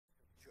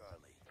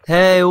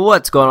Hey,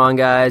 what's going on,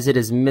 guys? It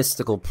is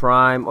Mystical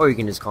Prime, or you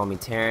can just call me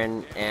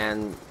Taryn,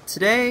 and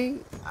today,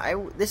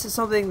 this is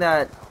something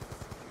that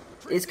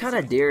is kind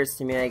of dearest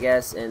to me, I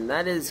guess, and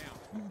that is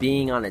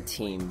being on a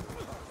team.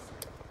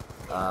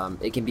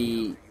 It can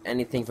be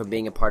anything from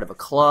being a part of a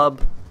club,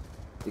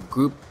 the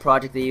group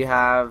project that you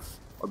have,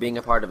 or being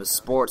a part of a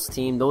sports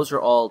team. Those are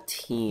all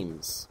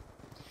teams.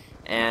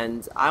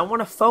 And I want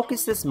to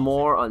focus this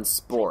more on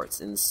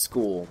sports in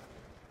school,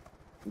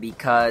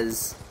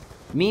 because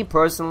me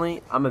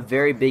personally, I'm a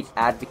very big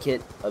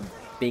advocate of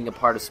being a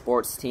part of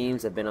sports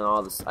teams. I've been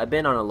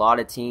on a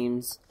lot of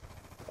teams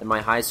in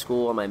my high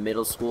school and my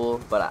middle school,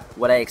 but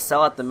what I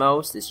excel at the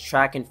most is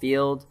track and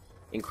field,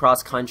 and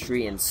cross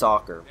country, and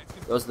soccer.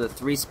 Those are the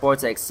three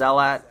sports I excel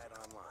at.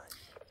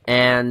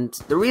 And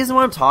the reason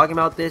why I'm talking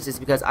about this is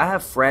because I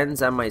have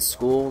friends at my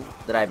school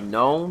that I've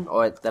known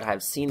or that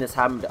I've seen this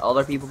happen to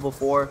other people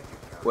before,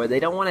 where they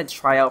don't want to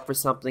try out for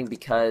something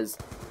because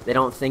they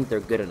don't think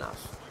they're good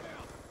enough.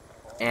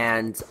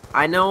 And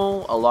I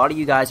know a lot of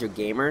you guys are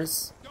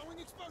gamers,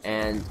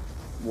 and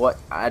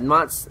I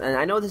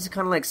know this is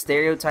kind of like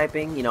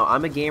stereotyping. You know,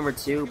 I'm a gamer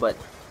too, but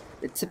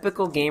the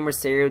typical gamer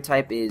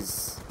stereotype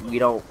is we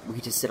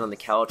just sit on the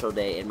couch all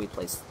day and we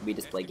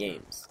just play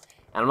games.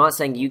 And I'm not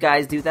saying you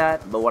guys do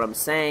that, but what I'm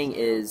saying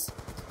is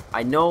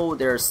I know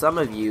there are some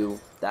of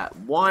you that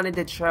wanted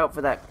to try out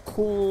for that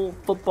cool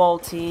football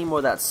team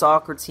or that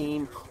soccer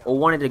team, or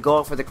wanted to go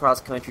out for the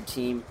cross country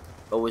team,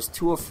 but was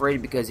too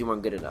afraid because you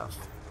weren't good enough.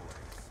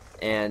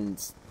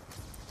 And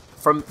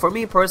for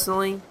me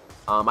personally,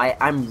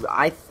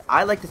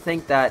 I like to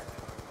think that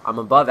I'm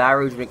above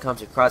average when it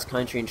comes to cross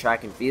country and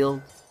track and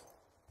field.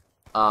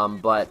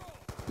 But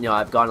you know,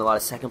 I've gotten a lot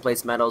of second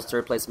place medals,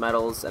 third place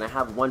medals, and I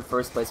have one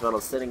first place medal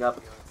sitting up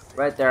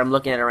right there. I'm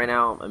looking at it right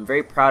now. I'm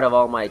very proud of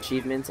all my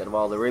achievements and of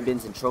all the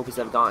ribbons and trophies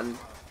I've gotten.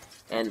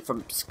 And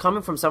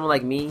coming from someone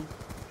like me,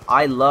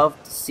 I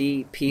love to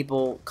see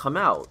people come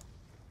out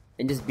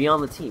and just be on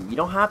the team. You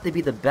don't have to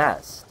be the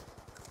best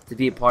to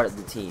be a part of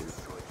the team.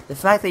 The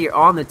fact that you're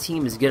on the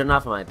team is good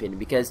enough, in my opinion,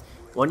 because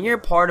when you're a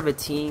part of a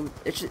team,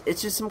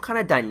 it's just some kind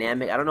of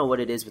dynamic. I don't know what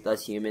it is with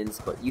us humans,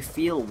 but you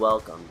feel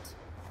welcomed.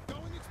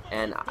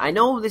 And I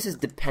know this is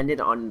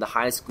dependent on the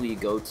high school you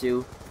go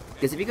to,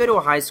 because if you go to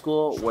a high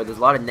school where there's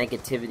a lot of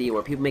negativity,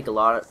 where people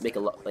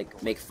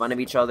make fun of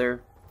each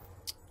other,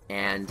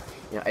 and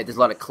you know, there's a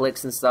lot of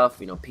cliques and stuff,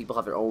 you know, people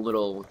have their own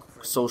little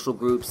social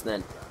groups,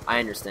 then I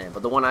understand.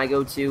 But the one I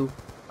go to,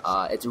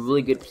 it's a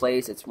really good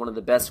place. It's one of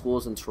the best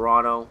schools in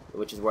Toronto,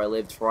 which is where I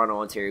live, Toronto,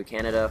 Ontario,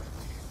 Canada.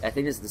 I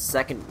think this is the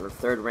second or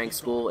third ranked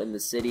school in the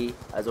city. It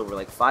has over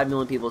like 5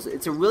 million people. So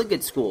it's a really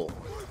good school.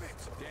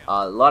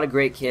 A lot of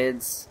great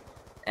kids.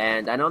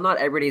 And I know not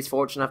everybody is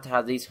fortunate enough to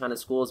have these kind of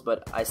schools,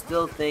 but I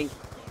still think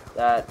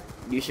that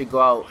you should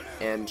go out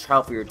and try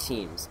out for your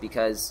teams.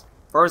 Because,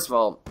 first of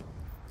all,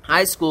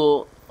 high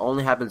school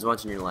only happens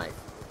once in your life.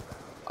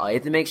 You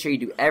have to make sure you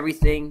do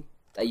everything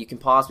that you can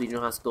possibly do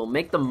in high school.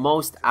 Make the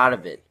most out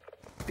of it,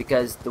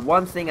 because the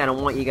one thing I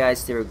don't want you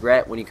guys to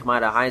regret when you come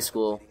out of high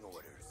school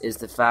is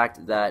the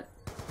fact that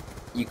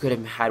you could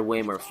have had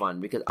way more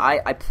fun. Because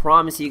I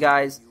promise you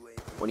guys,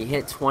 when you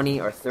hit 20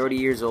 or 30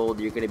 years old,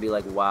 you're going to be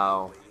like,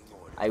 wow,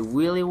 I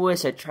really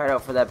wish I tried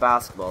out for that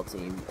basketball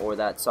team or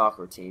that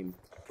soccer team.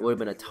 It would have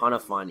been a ton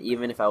of fun,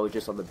 even if I was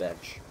just on the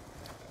bench.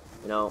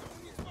 You know,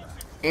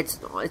 it's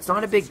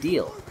not a big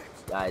deal,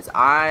 guys.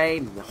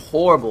 I'm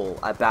horrible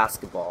at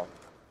basketball.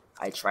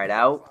 I tried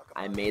out,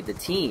 I made the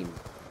team.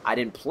 I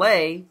didn't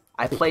play.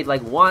 I played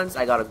like once,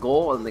 I got a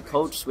goal, and the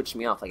coach switched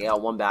me off. Like, I got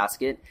one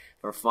basket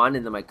for fun,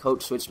 and then my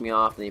coach switched me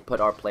off, and they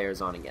put our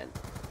players on again.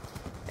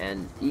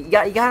 And you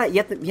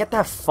have to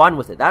have fun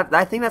with it.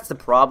 I think that's the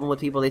problem with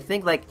people. They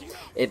think like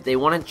if they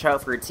want to try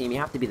out for a team, you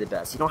have to be the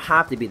best. You don't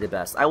have to be the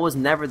best. I was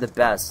never the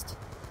best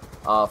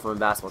from a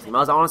basketball team. I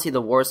was honestly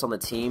the worst on the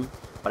team,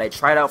 but I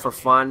tried out for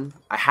fun.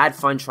 I had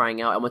fun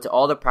trying out. I went to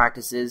all the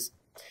practices.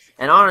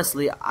 And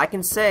honestly, I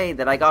can say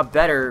that I got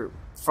better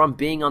from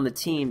being on the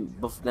team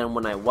than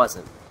when I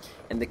wasn't.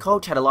 And the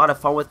coach had a lot of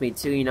fun with me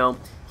too, you know.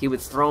 He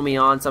would throw me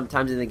on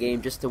sometimes in the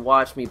game just to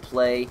watch me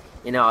play.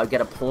 You know, I'd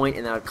get a point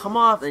and then I'd come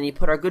off, and he'd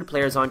put our good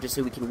players on just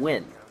so we can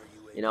win.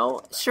 You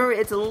know, sure,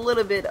 it's a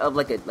little bit of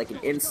like an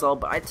insult,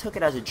 but I took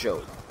it as a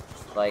joke.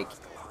 Like,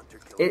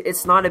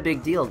 it's not a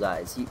big deal,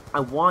 guys. I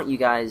want you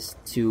guys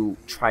to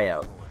try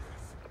out.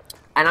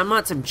 And I'm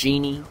not some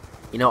genie.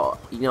 You know,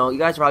 you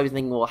guys are probably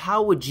thinking, well,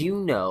 how would you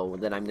know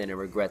that I'm going to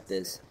regret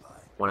this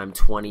when I'm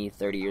 20,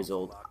 30 years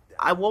old?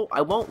 I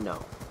won't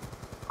know.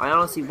 I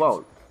honestly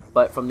won't.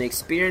 But from the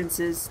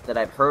experiences that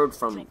I've heard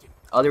from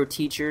other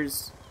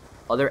teachers,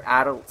 other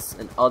adults,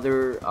 and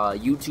other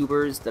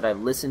YouTubers that I've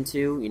listened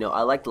to, you know,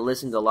 I like to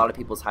listen to a lot of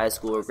people's high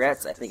school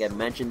regrets. I think I've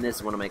mentioned this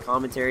in one of my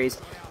commentaries.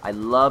 I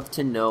love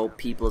to know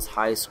people's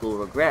high school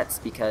regrets,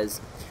 because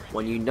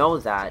when you know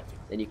that,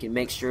 then you can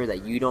make sure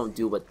that you don't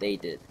do what they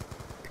did.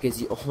 Because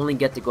you only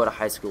get to go to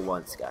high school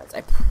once, guys.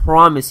 I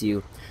promise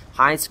you,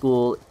 high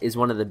school is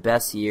one of the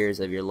best years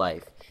of your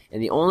life.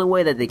 And the only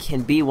way that they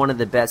can be one of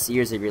the best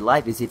years of your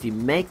life is if you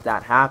make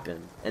that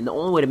happen. And the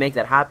only way to make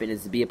that happen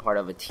is to be a part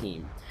of a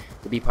team,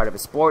 to be part of a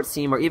sports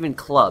team or even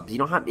clubs. You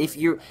don't have if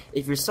you're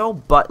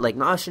so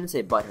no, I shouldn't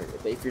say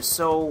butthurt, but if you're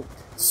so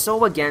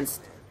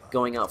against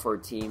going out for a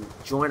team,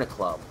 join a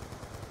club.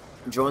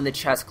 Join the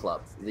chess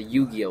club, the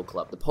Yu-Gi-Oh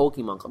club, the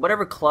Pokemon club,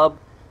 whatever club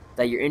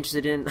that you're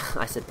interested in.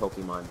 I said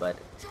Pokemon, but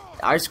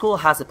our school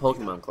has a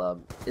Pokemon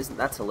club.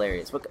 That's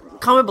hilarious?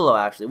 Comment below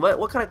actually.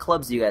 What kind of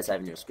clubs do you guys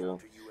have in your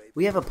school?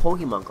 We have a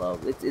Pokemon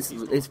club.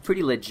 It's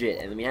pretty legit.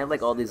 And we have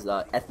like all these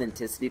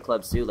ethnicity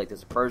clubs too. Like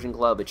there's a Persian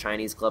club, a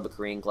Chinese club, a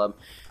Korean club.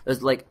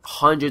 There's like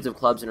hundreds of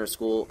clubs in our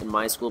school. In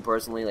my school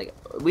personally, like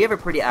we have a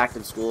pretty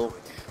active school.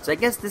 So I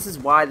guess this is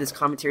why this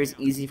commentary is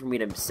easy for me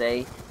to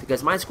say,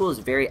 because my school is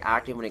very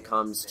active when it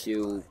comes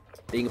to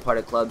being a part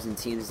of clubs and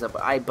teams and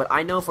stuff. But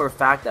I know for a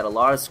fact that a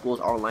lot of schools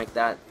aren't like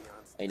that.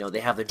 You know,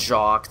 they have the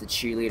jocks, the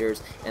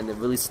cheerleaders, and the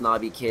really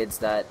snobby kids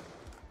that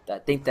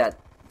think that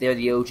they're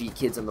the OG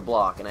kids on the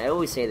block. And I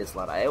always say this a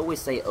lot. I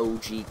always say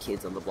OG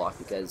kids on the block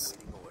because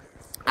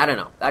I don't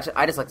know. Actually,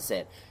 I just like to say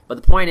it.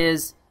 But the point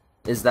is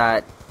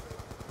that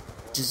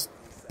just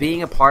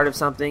being a part of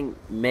something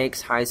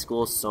makes high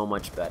school so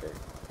much better.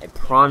 I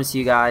promise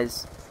you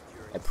guys.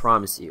 I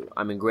promise you.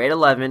 I'm in grade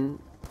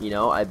 11. You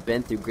know, I've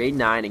been through grade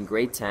 9 and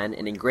grade 10.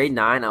 And in grade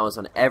 9, I was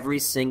on every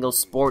single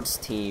sports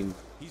team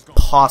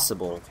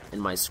possible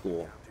in my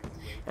school.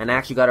 And I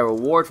actually got a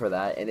reward for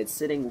that. And it's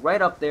sitting right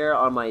up there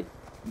on my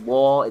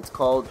wall. It's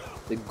called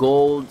the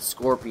Gold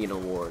Scorpion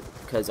Award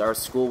because our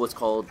school was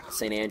called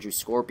St. Andrew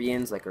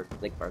Scorpions. Like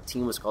our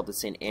team was called the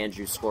St.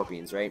 Andrew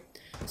Scorpions, right?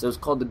 So it's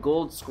called the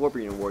Gold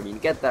Scorpion Award. And you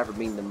get that for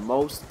being the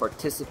most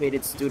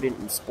participated student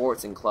in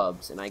sports and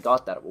clubs. And I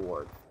got that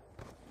award.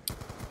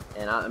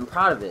 And I'm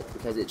proud of it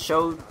because it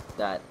showed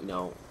that, you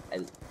know,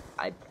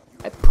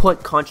 I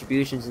put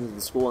contributions into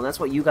the school, and that's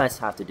what you guys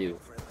have to do.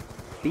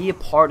 Be a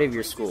part of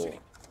your school.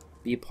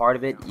 Be a part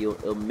of it.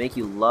 It'll make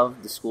you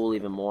love the school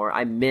even more.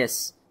 I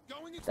miss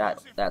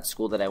that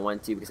school that I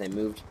went to because I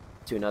moved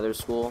to another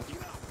school.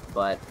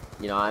 But,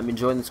 you know, I'm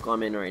enjoying the school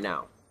I'm in right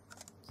now.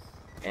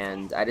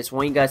 And I just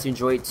want you guys to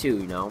enjoy it too,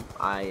 you know.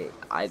 I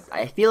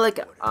feel like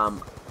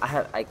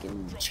I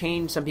can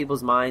change some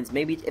people's minds.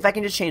 Maybe if I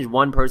can just change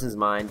one person's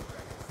mind,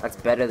 that's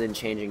better than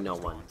changing no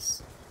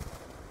one's.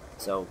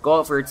 So go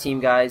out for a team,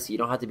 guys. You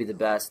don't have to be the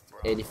best.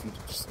 And if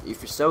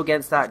you're so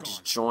against that,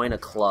 just join a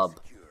club.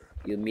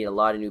 You'll meet a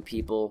lot of new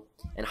people.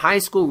 And high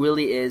school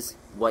really is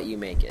what you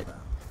make it.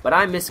 But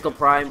I'm Mystical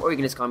Prime, or you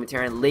can just call me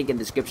Terran. Link in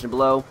the description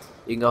below.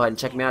 You can go ahead and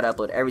check me out. I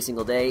upload every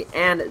single day.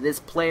 And this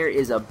player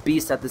is a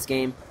beast at this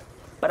game.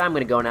 But I'm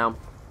going to go now.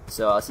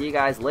 So I'll see you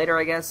guys later,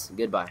 I guess.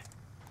 Goodbye.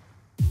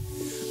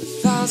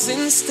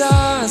 1,000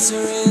 stars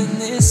are in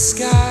this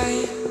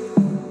sky.